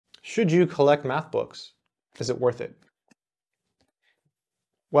Should you collect math books? Is it worth it?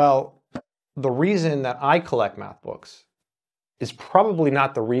 Well, the reason that I collect math books is probably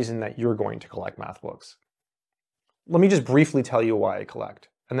not the reason that you're going to collect math books. Let me just briefly tell you why I collect,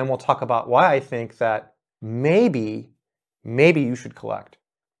 and then we'll talk about why I think that maybe you should collect.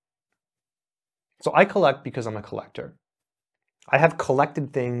 So I collect because I'm a collector. I have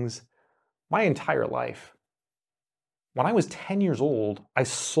collected things my entire life. When I was 10 years old, I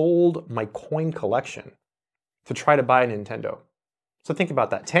sold my coin collection to try to buy a Nintendo. So think about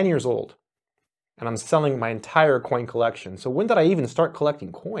that, 10 years old, and I'm selling my entire coin collection. So when did I even start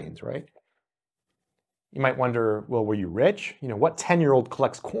collecting coins, right? You might wonder, well, were you rich? You know, what 10-year-old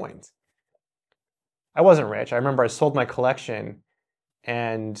collects coins? I wasn't rich. I remember I sold my collection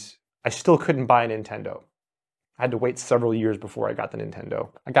and I still couldn't buy a Nintendo. I had to wait several years before I got the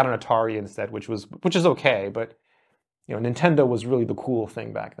Nintendo. I got an Atari instead, which is okay, but you know, Nintendo was really the cool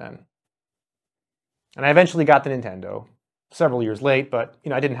thing back then. And I eventually got the Nintendo, several years late, but you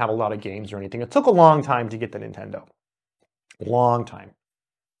know, I didn't have a lot of games or anything. It took a long time to get the Nintendo. Long time.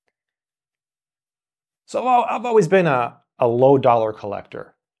 So I've always been a low dollar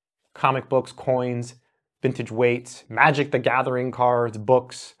collector. Comic books, coins, vintage weights, Magic the Gathering cards,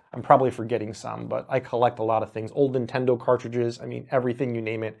 books. I'm probably forgetting some, but I collect a lot of things. Old Nintendo cartridges, I mean, everything you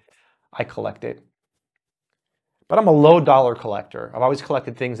name it, I collect it. But I'm a low dollar collector. I've always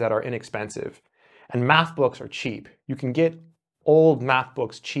collected things that are inexpensive. And math books are cheap. You can get old math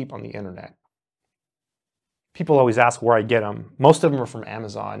books cheap on the internet. People always ask where I get them. Most of them are from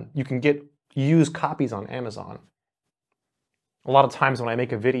Amazon. You can get used copies on Amazon. A lot of times when I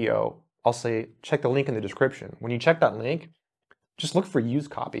make a video, I'll say, check the link in the description. When you check that link, just look for used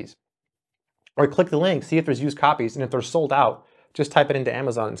copies. Or click the link, see if there's used copies, and if they're sold out, just type it into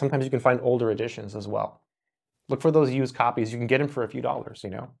Amazon. And sometimes you can find older editions as well. Look for those used copies. You can get them for a few dollars, you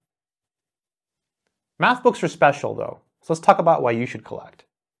know. Math books are special though. So let's talk about why you should collect.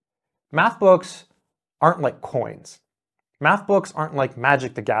 Math books aren't like coins. Math books aren't like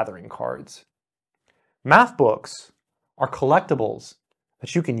Magic the Gathering cards. Math books are collectibles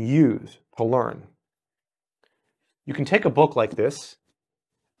that you can use to learn. You can take a book like this,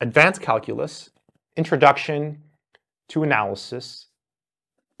 Advanced Calculus, Introduction to Analysis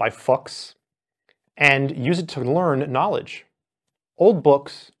by Fuchs, and use it to learn knowledge. Old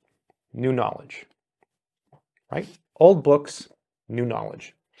books, new knowledge, right? Old books, new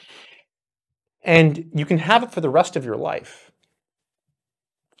knowledge. And you can have it for the rest of your life.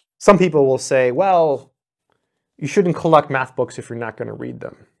 Some people will say, well, you shouldn't collect math books if you're not going to read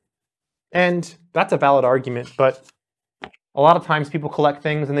them. And that's a valid argument, but a lot of times people collect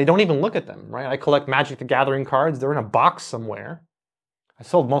things and they don't even look at them, right? I collect Magic the Gathering cards. They're in a box somewhere. I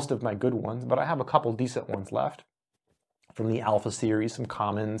sold most of my good ones, but I have a couple decent ones left from the Alpha series, some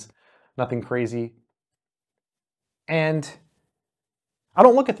commons, nothing crazy. And I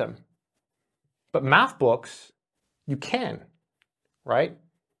don't look at them. But math books, you can, right?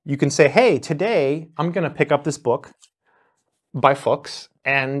 You can say, hey, today I'm going to pick up this book by Fuchs,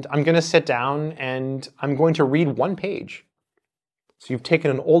 and I'm going to sit down and I'm going to read one page. So you've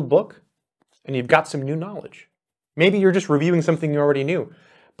taken an old book and you've got some new knowledge. Maybe you're just reviewing something you already knew,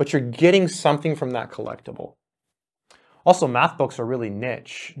 but you're getting something from that collectible. Also, math books are really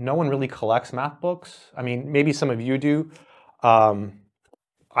niche. No one really collects math books. I mean, maybe some of you do.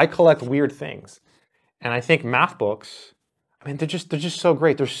 I collect weird things. And I think math books, I mean, they're just so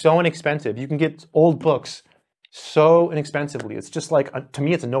great. They're so inexpensive. You can get old books so inexpensively. It's just like, to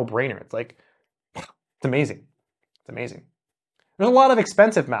me, it's a no-brainer. It's like, it's amazing. It's amazing. There's a lot of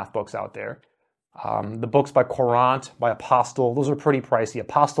expensive math books out there. The books by Courant, by Apostle, those are pretty pricey.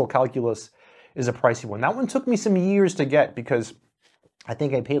 Apostle Calculus is a pricey one. That one took me some years to get because I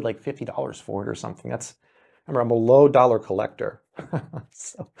think I paid like $50 for it or something. Remember, I'm a low dollar collector.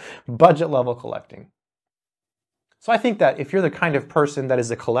 So, budget level collecting. So I think that if you're the kind of person that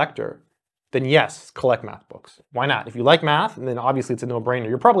is a collector, then yes, collect math books. Why not? If you like math, then obviously it's a no-brainer.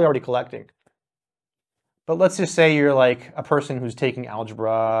 You're probably already collecting. But let's just say you're like a person who's taking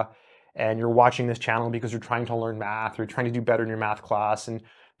algebra and you're watching this channel because you're trying to learn math or you're trying to do better in your math class, and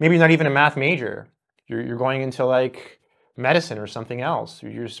maybe you're not even a math major. You're going into like medicine or something else,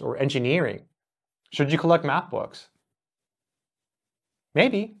 or engineering. Should you collect math books?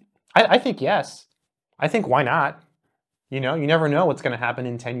 Maybe. I think yes. I think why not? You know, you never know what's going to happen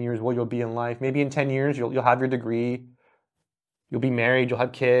in 10 years, where you'll be in life. Maybe in 10 years, you'll have your degree. You'll be married. You'll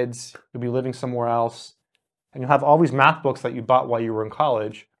have kids. You'll be living somewhere else. And you'll have all these math books that you bought while you were in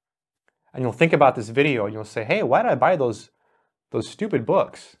college. And you'll think about this video and you'll say, hey, why did I buy those stupid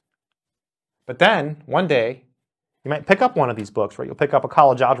books? But then, one day, You might pick up one of these books, right? You'll pick up a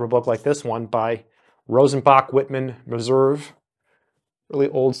college algebra book like this one by Rosenbach, Whitman, Meserve. Really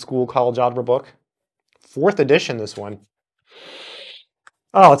old school college algebra book. 4th edition, this one.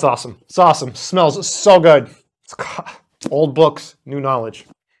 Oh, it's awesome. It's awesome. Smells so good. Old books, new knowledge.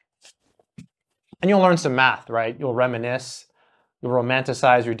 And you'll learn some math, right? You'll reminisce. You'll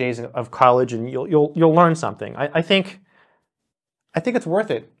romanticize your days of college, and you'll learn something. I think it's worth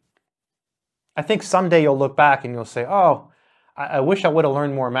it. I think someday you'll look back and you'll say, oh, I wish I would have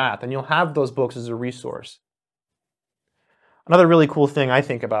learned more math, and you'll have those books as a resource. Another really cool thing I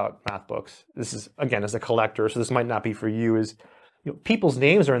think about math books, this is, again, as a collector, so this might not be for you, is people's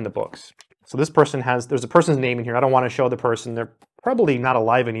names are in the books. So this person there's a person's name in here. I don't want to show the person. They're probably not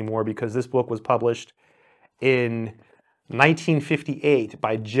alive anymore because this book was published in 1958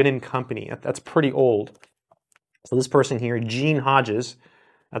 by Ginn & Company. That's pretty old. So this person here, Gene Hodges,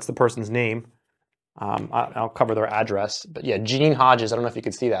 that's the person's name. I'll cover their address. But yeah, Gene Hodges, I don't know if you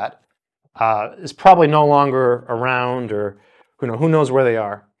can see that, is probably no longer around, or who knows where they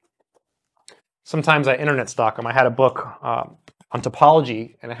are. Sometimes I internet stalk them. I had a book on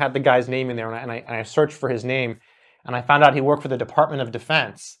topology, and I had the guy's name in there, and I searched for his name, and I found out he worked for the Department of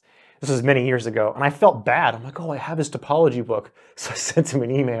Defense. This was many years ago, and I felt bad. I'm like, oh, I have his topology book. So I sent him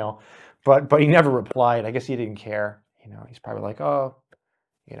an email, but he never replied. I guess he didn't care. He's probably like, oh,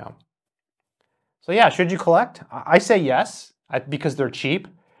 So yeah, should you collect? I say yes, because they're cheap.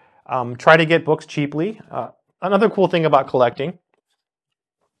 Try to get books cheaply. Another cool thing about collecting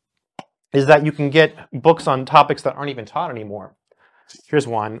is that you can get books on topics that aren't even taught anymore. Here's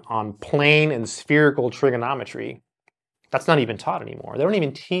one on plane and spherical trigonometry. That's not even taught anymore. They don't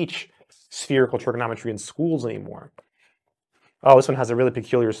even teach spherical trigonometry in schools anymore. Oh, this one has a really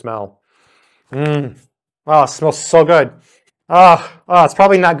peculiar smell. Oh, it smells so good. Oh, it's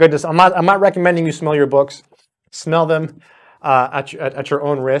probably not good to. I'm not recommending you smell your books. Smell them at your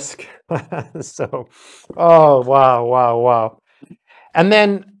own risk. So, oh wow. And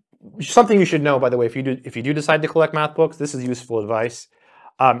then something you should know, by the way, if you do decide to collect math books, this is useful advice.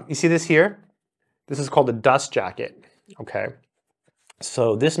 You see this here? This is called a dust jacket. Okay,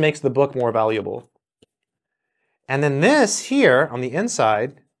 so this makes the book more valuable. And then this here on the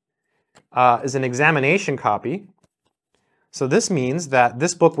inside is an examination copy. So this means that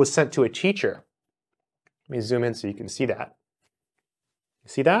this book was sent to a teacher. Let me zoom in so you can see that.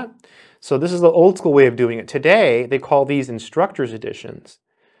 See that? So this is the old school way of doing it. Today, they call these instructor's editions.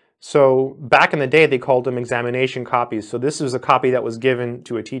 So back in the day, they called them examination copies. So this is a copy that was given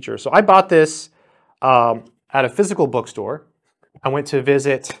to a teacher. So I bought this at a physical bookstore. I went to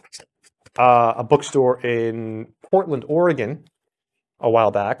visit a bookstore in Portland, Oregon a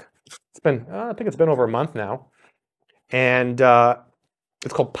while back. It's been, I think it's been over a month now. And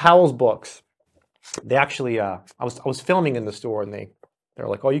it's called Powell's Books. They actually, I was filming in the store, and they're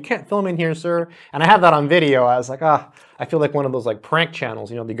like, oh, you can't film in here, sir. And I have that on video. I was like, I feel like one of those like prank channels.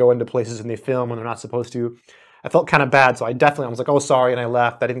 They go into places and they film when they're not supposed to. I felt kind of bad, so I was like, oh, sorry, and I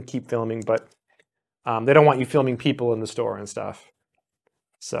left. I didn't keep filming, but they don't want you filming people in the store and stuff.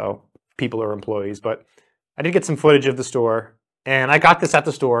 So people are employees, but I did get some footage of the store, and I got this at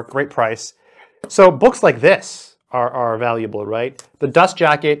the store, great price. So books like this are valuable, right? The dust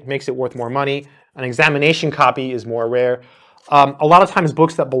jacket makes it worth more money. An examination copy is more rare. A lot of times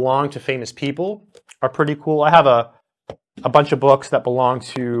books that belong to famous people are pretty cool. I have a bunch of books that belong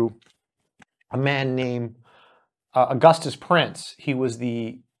to a man named Augustus Prince. He was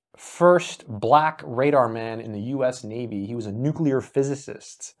the first black radar man in the US Navy. He was a nuclear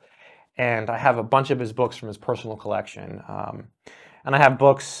physicist. And I have a bunch of his books from his personal collection. And I have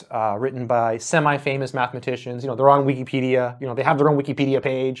books written by semi-famous mathematicians. They're on Wikipedia. They have their own Wikipedia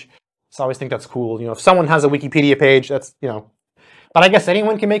page. So I always think that's cool. If someone has a Wikipedia page, that's, But I guess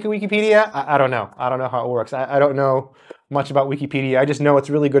anyone can make a Wikipedia. I don't know. I don't know how it works. I don't know much about Wikipedia. I just know it's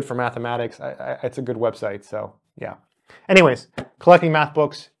really good for mathematics. It's a good website. So yeah. Anyways, collecting math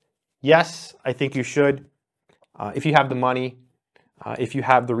books. Yes, I think you should. If you have the money, if you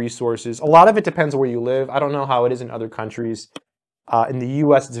have the resources. A lot of it depends where you live. I don't know how it is in other countries. In the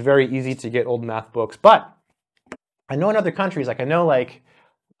US, it's very easy to get old math books. But I know in other countries, like I know like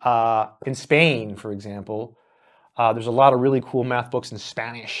in Spain, for example, there's a lot of really cool math books in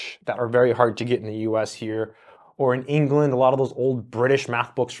Spanish that are very hard to get in the US here. Or in England, a lot of those old British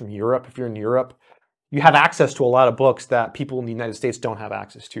math books from Europe, if you're in Europe, you have access to a lot of books that people in the United States don't have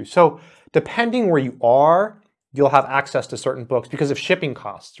access to. So depending where you are, you'll have access to certain books because of shipping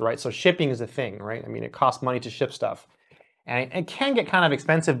costs, right? So shipping is a thing, right? I mean, it costs money to ship stuff. And it can get kind of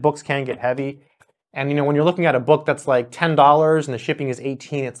expensive. Books can get heavy. And when you're looking at a book that's like $10 and the shipping is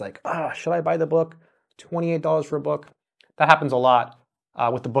 $18, it's like, should I buy the book? $28 for a book. That happens a lot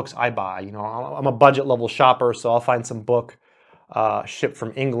with the books I buy. You know, I'm a budget level shopper, so I'll find some book shipped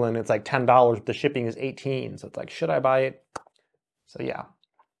from England. It's like $10, but the shipping is $18. So it's like, should I buy it? So yeah,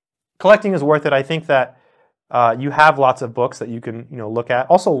 collecting is worth it. I think that you have lots of books that you can, look at.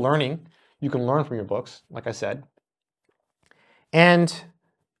 Also learning, you can learn from your books, like I said. And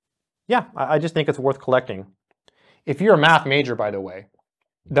yeah, I just think it's worth collecting. If you're a math major, by the way,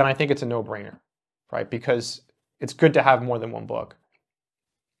 then I think it's a no-brainer, right? Because it's good to have more than one book.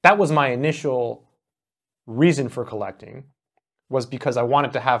 That was my initial reason for collecting, was because I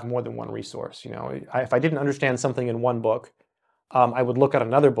wanted to have more than one resource. If I didn't understand something in one book, I would look at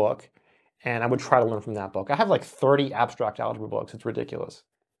another book and I would try to learn from that book. I have like 30 abstract algebra books. It's ridiculous.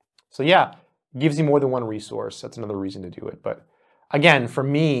 So yeah, it gives you more than one resource. That's another reason to do it. But again, for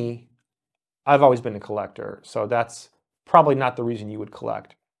me, I've always been a collector, so that's probably not the reason you would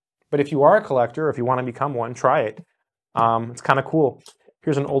collect. But if you are a collector, if you want to become one, try it. It's kind of cool.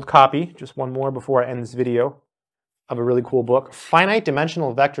 Here's an old copy, just one more before I end this video, of a really cool book, Finite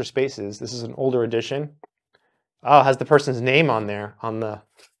Dimensional Vector Spaces. This is an older edition. Oh, it has the person's name on there, on the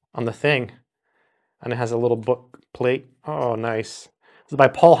thing. And it has a little book plate. Oh, nice. This is by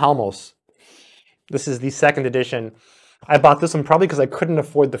Paul Halmos. This is the second edition. I bought this one probably because I couldn't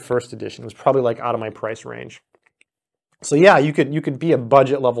afford the first edition. It was probably like out of my price range. So yeah, you could be a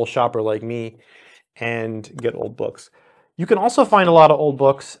budget level shopper like me and get old books. You can also find a lot of old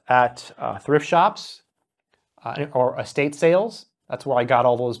books at thrift shops or estate sales. That's where I got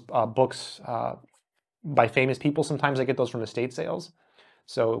all those books by famous people. Sometimes I get those from estate sales.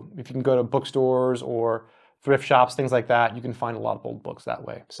 So if you can go to bookstores or thrift shops, things like that, you can find a lot of old books that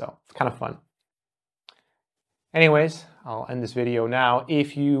way. So it's kind of fun. Anyways, I'll end this video now.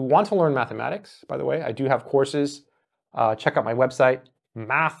 If you want to learn mathematics, by the way, I do have courses. Check out my website,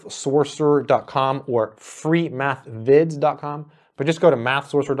 mathsorcerer.com or freemathvids.com. But just go to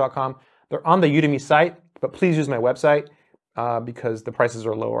mathsorcerer.com. They're on the Udemy site, but please use my website because the prices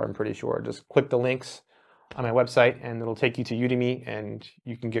are lower, I'm pretty sure. Just click the links on my website and it'll take you to Udemy and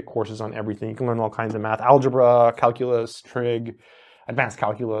you can get courses on everything. You can learn all kinds of math, algebra, calculus, trig, advanced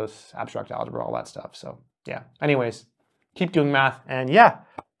calculus, abstract algebra, all that stuff. So yeah, anyways, keep doing math. And yeah,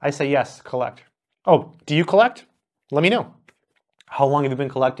 I say yes, collect. Oh, do you collect? Let me know. How long have you been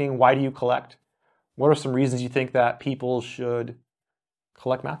collecting? Why do you collect? What are some reasons you think that people should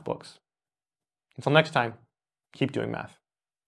collect math books? Until next time, keep doing math.